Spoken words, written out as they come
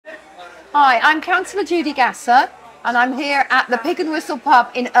Hi, I'm Councillor Judi Gasser, and I'm here at the Pig and Whistle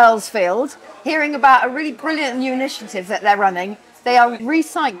pub in Earlsfield, hearing about a really brilliant new initiative that they're running. They are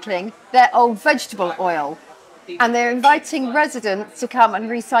recycling their old vegetable oil, and they're inviting residents to come and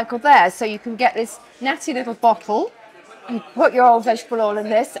recycle theirs. So you can get this natty little bottle and put your old vegetable oil in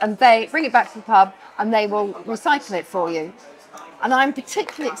this, and they bring it back to the pub and they will recycle it for you. And I'm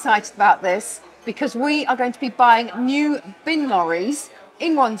particularly excited about this because we are going to be buying new bin lorries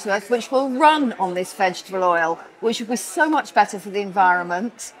in Wandsworth which will run on this vegetable oil, which will be so much better for the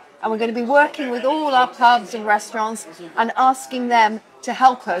environment. And we're going to be working with all our pubs and restaurants and asking them to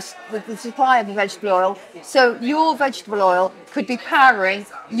help us with the supply of the vegetable oil, so your vegetable oil could be powering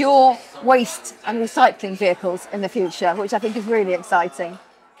your waste and recycling vehicles in the future, which I think is really exciting.